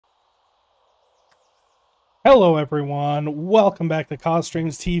Hello everyone, welcome back to COD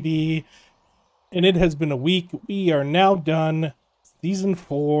Streams TV, and it has been a week. We are now done Season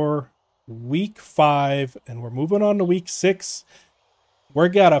 4, Week 5, and we're moving on to Week 6. We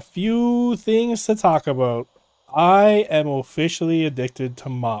got a few things to talk about. I am officially addicted to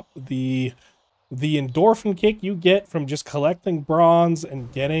MOP. The endorphin kick you get from just collecting bronze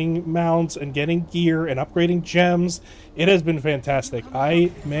and getting mounts and getting gear and upgrading gems, it has been fantastic.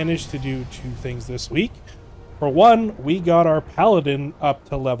 I managed to do two things this week. For one, we got our paladin up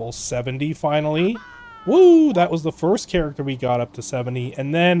to level 70 finally. Woo! That was the first character we got up to 70.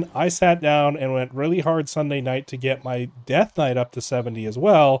 And then I sat down and went really hard Sunday night to get my Death Knight up to 70 as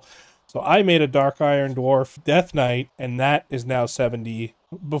well. So I made a Dark Iron Dwarf Death Knight, and that is now 70.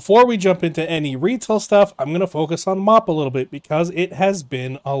 Before we jump into any retail stuff, I'm going to focus on MOP a little bit because it has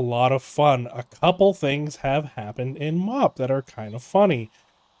been a lot of fun. A couple things have happened in MOP that are kind of funny.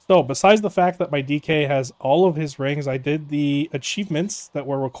 So, besides the fact that my DK has all of his rings, I did the achievements that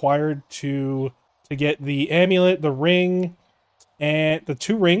were required to get the amulet, the ring, and the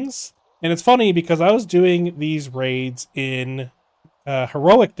 2 rings. And it's funny because I was doing these raids in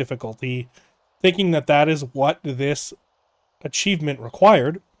heroic difficulty, thinking that that is what this achievement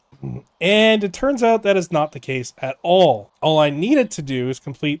required. And it turns out that is not the case at all. All I needed to do is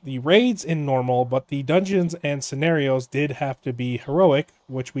complete the raids in normal, but the dungeons and scenarios did have to be heroic,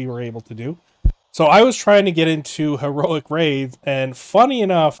 which we were able to do. So I was trying to get into heroic raids, and funny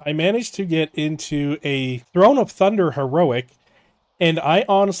enough, I managed to get into a Throne of Thunder heroic, and I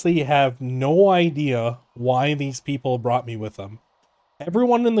honestly have no idea why these people brought me with them.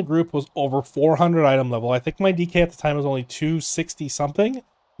 Everyone in the group was over 400 item level. I think my DK at the time was only 260 something.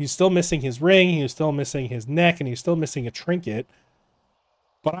 He's still missing his ring, he was still missing his neck, and he's still missing a trinket.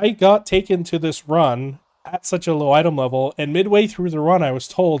 But I got taken to this run at such a low item level, and midway through the run I was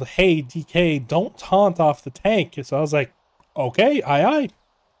told, hey, DK, don't taunt off the tank. So I was like, okay, aye,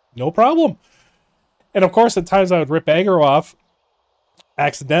 no problem. And of course, at times I would rip aggro off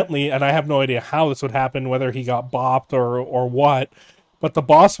accidentally, and I have no idea how this would happen, whether he got bopped or what. But the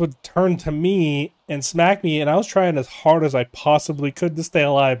boss would turn to me and smack me, and I was trying as hard as I possibly could to stay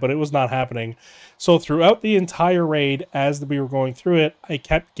alive, but it was not happening. So throughout the entire raid, as we were going through it, I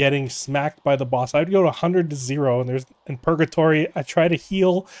kept getting smacked by the boss. I'd go to 100 to 0, and there's in Purgatory, I'd try to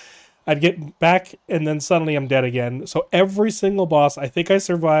heal, I'd get back, and then suddenly I'm dead again. So every single boss, I think I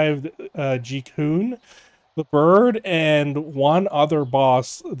survived Jikun, the bird, and one other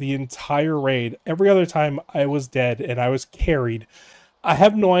boss the entire raid. Every other time I was dead, and I was carried. I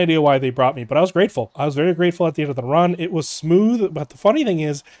have no idea why they brought me, but I was grateful. I was very grateful at the end of the run. It was smooth, but the funny thing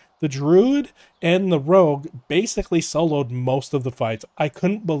is, the Druid and the Rogue basically soloed most of the fights. I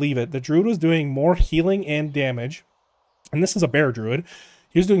couldn't believe it. The Druid was doing more healing and damage, and this is a Bear Druid.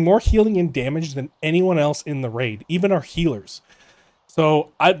 He was doing more healing and damage than anyone else in the raid, even our healers.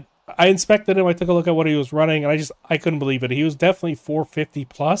 So I inspected him, I took a look at what he was running, and I couldn't believe it. He was definitely 450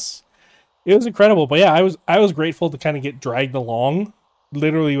 plus. It was incredible, but yeah, I was grateful to kind of get dragged along.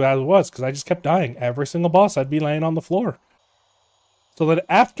 Literally as it was, because I just kept dying. Every single boss, I'd be laying on the floor. So that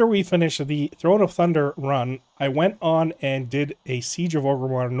after we finished the Throne of Thunder run, I went on and did a Siege of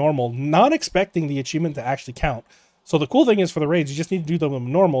Orgrimmar normal, not expecting the achievement to actually count. So the cool thing is for the raids, you just need to do them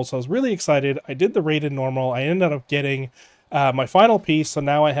in normal. So I was really excited. I did the raid in normal. I ended up getting my final piece. So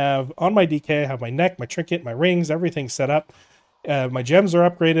now I have, on my DK, I have my neck, my trinket, my rings, everything set up. My gems are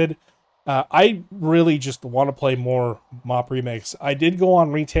upgraded. I really just want to play more MOP remakes. I did go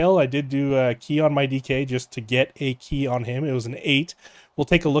on retail. I did do a key on my DK just to get a key on him. It was an 8. We'll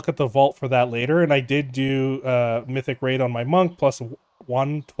take a look at the vault for that later. And I did do Mythic raid on my monk plus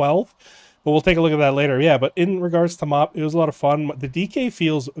 112. But we'll take a look at that later. Yeah, but in regards to MOP, it was a lot of fun. The DK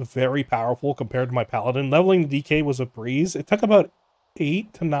feels very powerful compared to my paladin. Leveling the DK was a breeze. It took about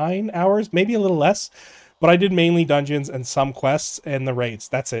 8 to 9 hours, maybe a little less. But I did mainly dungeons and some quests and the raids.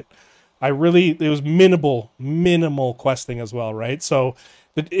 That's it. It was minimal questing as well, right? So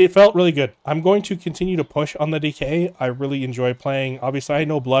it felt really good. I'm going to continue to push on the DK. I really enjoy playing. Obviously, I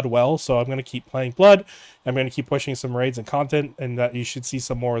know Blood well, so I'm going to keep playing Blood. I'm going to keep pushing some raids and content, and that you should see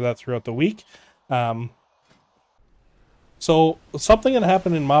some more of that throughout the week. So something that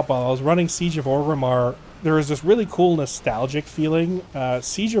happened in MOP while I was running Siege of Orgrimmar, there was this really cool nostalgic feeling.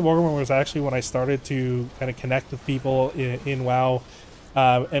 Siege of Orgrimmar was actually when I started to kind of connect with people in WoW.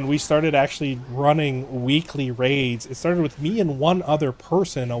 And we started actually running weekly raids. It started with me and one other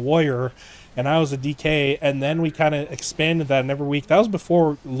person, a warrior, and I was a DK, and then we kind of expanded that, and every week, that was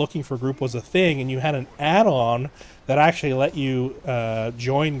before looking for group was a thing, and you had an add-on that actually let you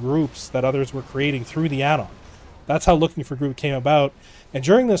join groups that others were creating through the add-on. that's how Looking for Group came about. And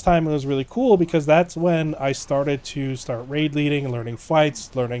during this time, it was really cool because that's when I started to start raid leading and learning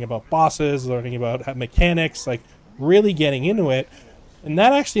fights, learning about bosses, learning about mechanics, like really getting into it. And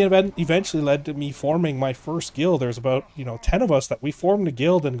that actually eventually led to me forming my first guild. There's about, 10 of us that we formed a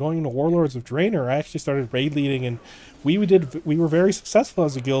guild, and going into Warlords of Draenor, I actually started raid leading, and we were very successful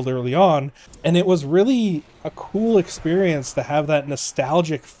as a guild early on. And it was really a cool experience to have that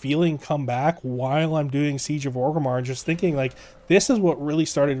nostalgic feeling come back while I'm doing Siege of Orgrimmar, and just thinking like, this is what really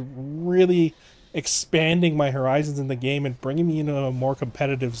started really expanding my horizons in the game and bringing me into a more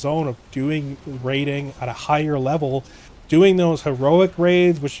competitive zone of doing raiding at a higher level, doing those heroic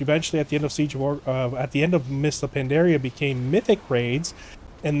raids, which eventually at the end of at the end of Mists of Pandaria became Mythic raids,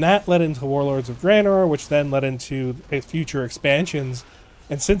 and that led into Warlords of Draenor, which then led into future expansions.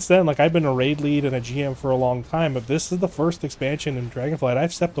 And since then, like, I've been a raid lead and a GM for a long time, but this is the first expansion in Dragonflight.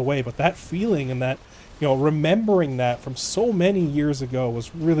 I've stepped away, but that feeling and that, remembering that from so many years ago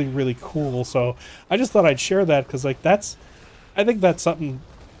was really, really cool. So I just thought I'd share that because, like, I think that's something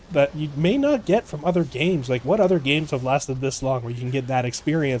that you may not get from other games. Like, what other games have lasted this long where you can get that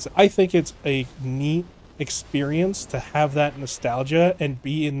experience? I think it's a neat experience to have that nostalgia and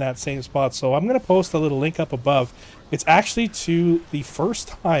be in that same spot. So I'm going to post a little link up above. It's actually to the first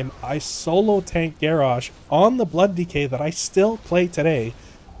time I solo tanked Garrosh on the Blood Decay that I still play today.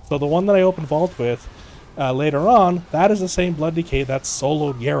 So the one that I opened Vault with later on, that is the same Blood Decay that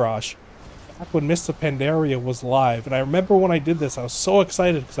soloed Garrosh back when Mists of Pandaria was live. And I remember when I did this, I was so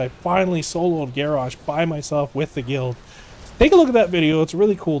excited because I finally soloed Garrosh by myself with the guild. Take a look at that video. It's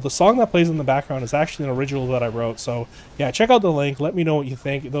really cool. The song that plays in the background is actually an original that I wrote. So yeah, check out the link. Let me know what you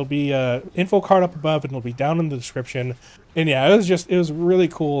think. There'll be a info card up above, and it'll be down in the description. And yeah, it was really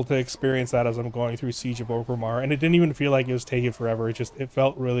cool to experience that as I'm going through Siege of Orgrimmar. And it didn't even feel like it was taking forever. It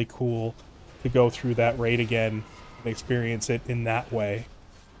felt really cool to go through that raid again and experience it in that way.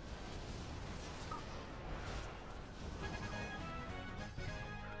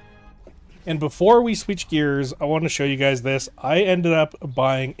 And before we switch gears, I want to show you guys this. I ended up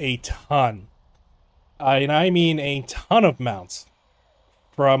buying a ton. And I mean a ton of mounts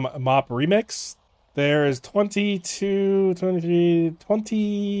from Mop Remix. There's 22, 23,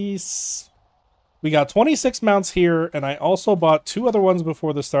 20... We got 26 mounts here, and I also bought 2 other ones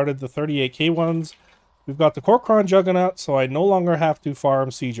before this started, the 38k ones. We've got the Korkron Juggernaut, so I no longer have to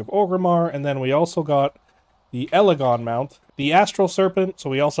farm Siege of Orgrimmar, and then we also got the Elegon mount, the Astral Serpent, so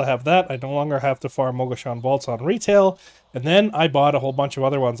we also have that. I no longer have to farm Mogashan Vaults on retail. And then I bought a whole bunch of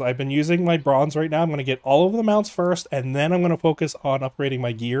other ones. I've been using my bronze right now. I'm going to get all of the mounts first, and then I'm going to focus on upgrading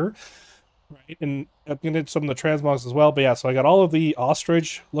my gear. Right, and I'm going to get some of the transmogs as well. But yeah, so I got all of the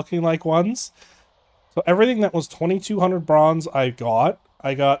ostrich looking like ones. So everything that was 2200 bronze I got.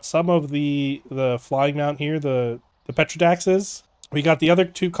 I got some of the flying mount here, the Petrodaxes. We got the other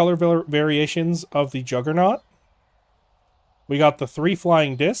 2 color variations of the Juggernaut. We got the 3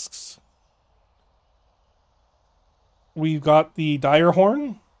 flying discs. We've got the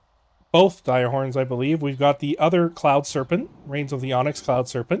Direhorn. Both Direhorns, I believe. We've got the other Cloud Serpent. Reigns of the Onyx Cloud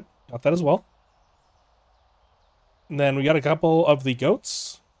Serpent. Got that as well. And then we got a couple of the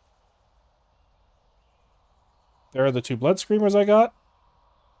goats. There are the 2 Blood Screamers I got.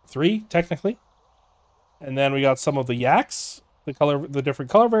 3, technically. And then we got some of the yaks. The different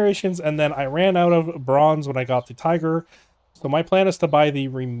color variations, and then I ran out of bronze when I got the tiger. So my plan is to buy the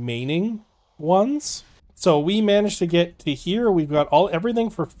remaining ones. So we managed to get to here. We've got everything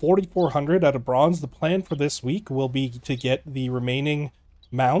for 4,400 out of bronze. The plan for this week will be to get the remaining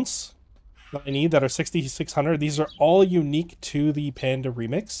mounts that I need that are 6,600. These are all unique to the Panda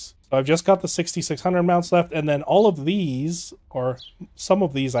Remix. So I've just got the 6,600 mounts left, and then all of these, or some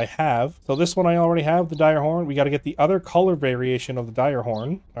of these I have. So this one I already have, the Direhorn. We got to get the other color variation of the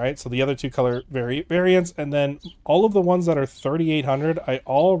Direhorn. All right, so the other 2 color variants, and then all of the ones that are 3,800 I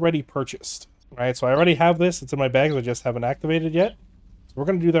already purchased. All right, so I already have this. It's in my bags. I just haven't activated yet. So we're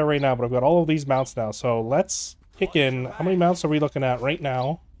going to do that right now, but I've got all of these mounts now. So let's kick in. How many mounts are we looking at right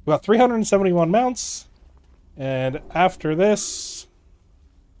now? We've got 371 mounts, and after this...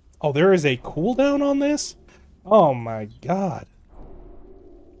 Oh, there is a cooldown on this? Oh my god.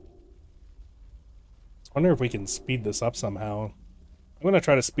 I wonder if we can speed this up somehow. I'm going to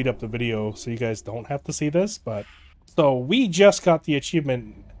try to speed up the video so you guys don't have to see this, but... So, we just got the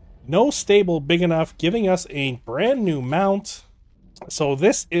achievement, No Stable Big Enough, giving us a brand new mount. So,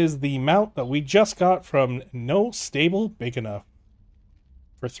 this is the mount that we just got from No Stable Big Enough.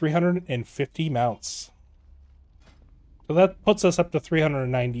 For 350 mounts. So that puts us up to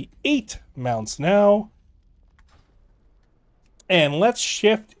 398 mounts now. And let's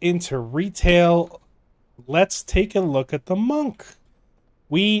shift into retail let's take a look at the monk.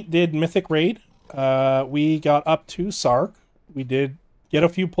 We did Mythic Raid. We got up to Sark. We did get a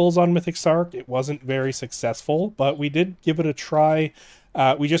few pulls on Mythic Sark. It wasn't very successful, but we did give it a try.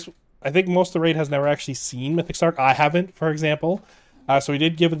 I think most of the raid has never actually seen Mythic Sark. I haven't, for example. So we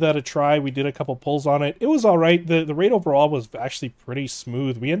did give that a try. We did a couple pulls on it. It was all right. The raid overall was actually pretty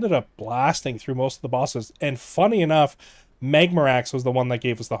smooth. We ended up blasting through most of the bosses. And funny enough, Magmarax was the one that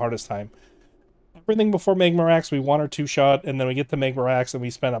gave us the hardest time. Everything before Magmarax, we 1 or 2 shot, and then we get to Magmarax, and we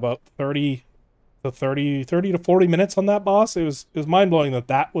spent about 30 to 40 minutes on that boss. It was mind-blowing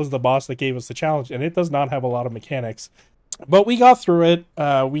that was the boss that gave us the challenge, and it does not have a lot of mechanics. But we got through it.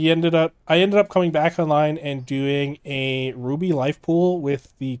 I ended up coming back online and doing a Ruby life pool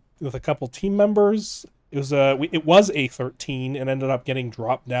with a couple team members. It was a 13 and ended up getting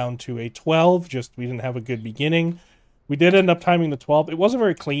dropped down to a 12. Just we didn't have a good beginning. We did end up timing the 12. It wasn't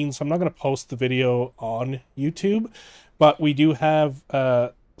very clean, so I'm not going to post the video on YouTube. But we do have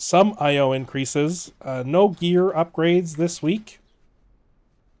some IO increases. No gear upgrades this week.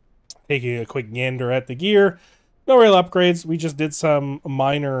 Taking a quick gander at the gear. No real upgrades. We just did some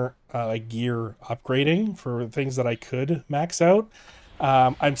minor gear upgrading for things that I could max out.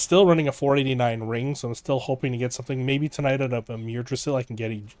 I'm still running a 489 ring, so I'm still hoping to get something. Maybe tonight out of a Myrdrasil I can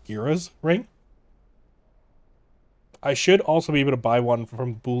get a Gira's ring. I should also be able to buy one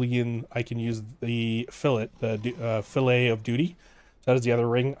from Boolean. I can use the fillet, the fillet of duty. That is the other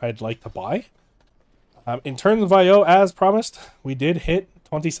ring I'd like to buy. In terms of IO, as promised, we did hit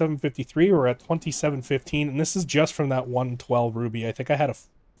 2753. We're at 2715, and this is just from that 112 ruby. I think I had a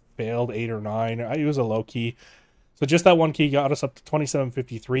failed 8 or 9. It was a low key. So just that one key got us up to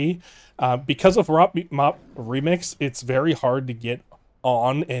 2753. Because of Mop Remix, it's very hard to get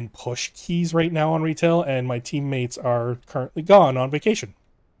on and push keys right now on retail, and my teammates are currently gone on vacation.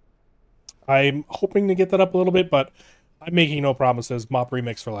 I'm hoping to get that up a little bit, but I'm making no promises. Mop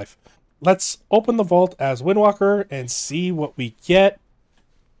Remix for life. Let's open the vault as Windwalker and see what we get.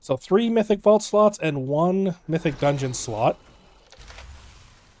 So 3 Mythic Vault slots and 1 Mythic Dungeon slot.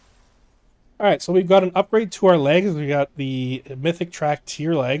 Alright, so we've got an upgrade to our legs. We got the Mythic Track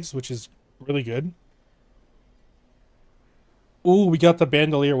tier legs, which is really good. Ooh, we got the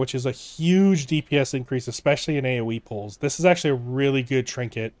Bandolier, which is a huge DPS increase, especially in AoE pulls. This is actually a really good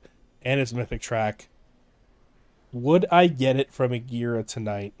trinket, and it's Mythic Track. Would I get it from Agira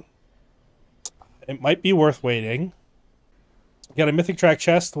tonight? It might be worth waiting. We got a Mythic Track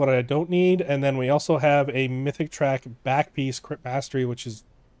chest, what I don't need, and then we also have a Mythic Track back piece, Crit Mastery, which is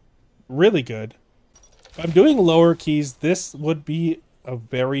really good. If I'm doing lower keys, this would be a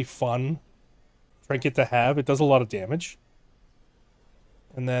very fun trinket to have. It does a lot of damage.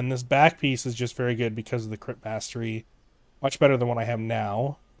 And then this back piece is just very good because of the Crit Mastery. Much better than what I have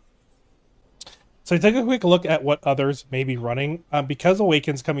now. So take a quick look at what others may be running. Because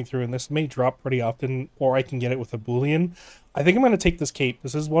Awaken's coming through, and this may drop pretty often, or I can get it with a Boolean, I think I'm going to take this cape.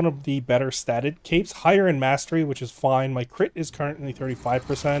 This is one of the better statted capes. Higher in Mastery, which is fine. My crit is currently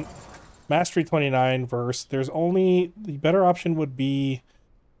 35%. Mastery 29, verse. There's only... The better option would be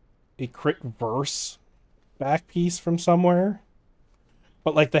a crit verse back piece from somewhere.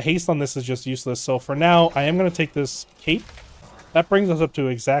 But like the haste on this is just useless. So for now, I am going to take this cape. That brings us up to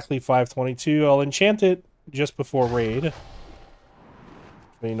exactly 522. I'll enchant it just before raid.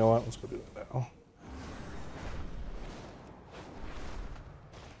 But you know what? Let's go do that now.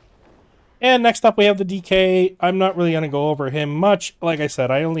 And next up we have the DK. I'm not really going to go over him much. Like I said,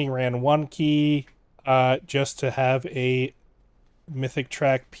 I only ran 1 key just to have a Mythic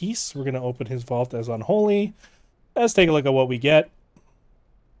Track piece. We're going to open his vault as Unholy. Let's take a look at what we get.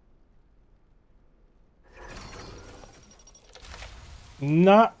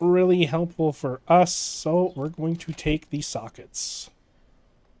 Not really helpful for us, so we're going to take the sockets.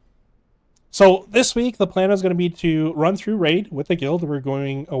 So this week, the plan is going to be to run through raid with the guild. We're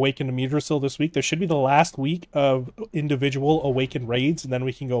going Awaken to Myrdrasil this week. This should be the last week of individual Awaken raids, and then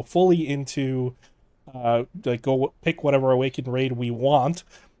we can go fully into go pick whatever Awaken raid we want.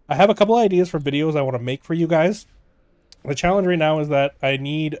 I have a couple ideas for videos I want to make for you guys. The challenge right now is that I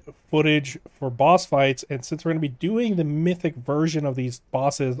need footage for boss fights, and since we're going to be doing the mythic version of these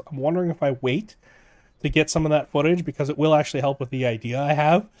bosses, I'm wondering if I wait to get some of that footage, because it will actually help with the idea I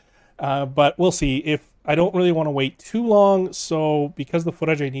have. But we'll see. If I don't really want to wait too long, so because the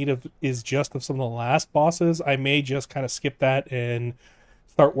footage I need is just of some of the last bosses, I may just kind of skip that and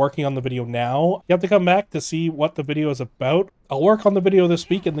start working on the video now. You have to come back to see what the video is about. I'll work on the video this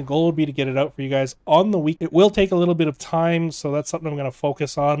week, and the goal would be to get it out for you guys on the week. It will take a little bit of time, so that's something I'm going to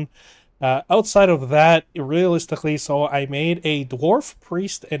focus on. Outside of that, realistically, so I made a dwarf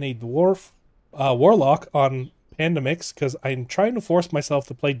priest and a dwarf Warlock on Pandemix because I'm trying to force myself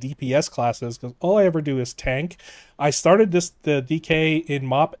to play DPS classes because all I ever do is tank. I started the DK in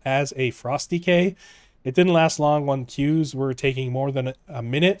MOP as a Frost DK. It didn't last long when Qs were taking more than a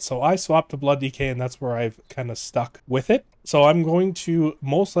minute, so I swapped to Blood DK, and that's where I've kind of stuck with it. So I'm going to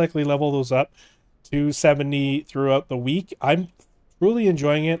most likely level those up to 70 throughout the week. I'm really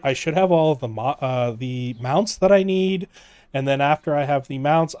enjoying it. I should have all of the mounts that I need, and then after I have the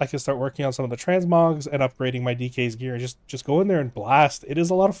mounts, I can start working on some of the transmogs and upgrading my DK's gear and just go in there and blast. It is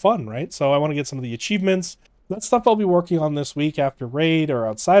a lot of fun, right? So I want to get some of the achievements. That's stuff I'll be working on this week after raid or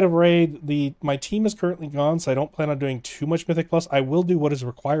outside of raid. My team is currently gone, so I don't plan on doing too much Mythic Plus. I will do what is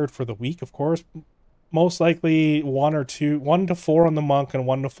required for the week, of course. Most likely 1 to 4 on the monk and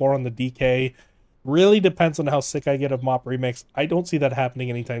 1 to 4 on the DK. Really depends on how sick I get of MOP Remix. I don't see that happening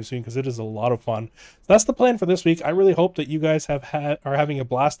anytime soon because it is a lot of fun. So that's the plan for this week. I really hope that you guys are having a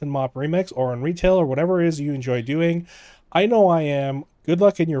blast in MOP Remix or in retail or whatever it is you enjoy doing. I know I am. Good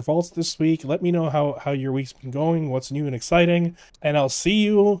luck in your vaults this week. Let me know how your week's been going, what's new and exciting, and I'll see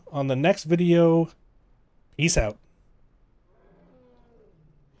you on the next video. Peace out.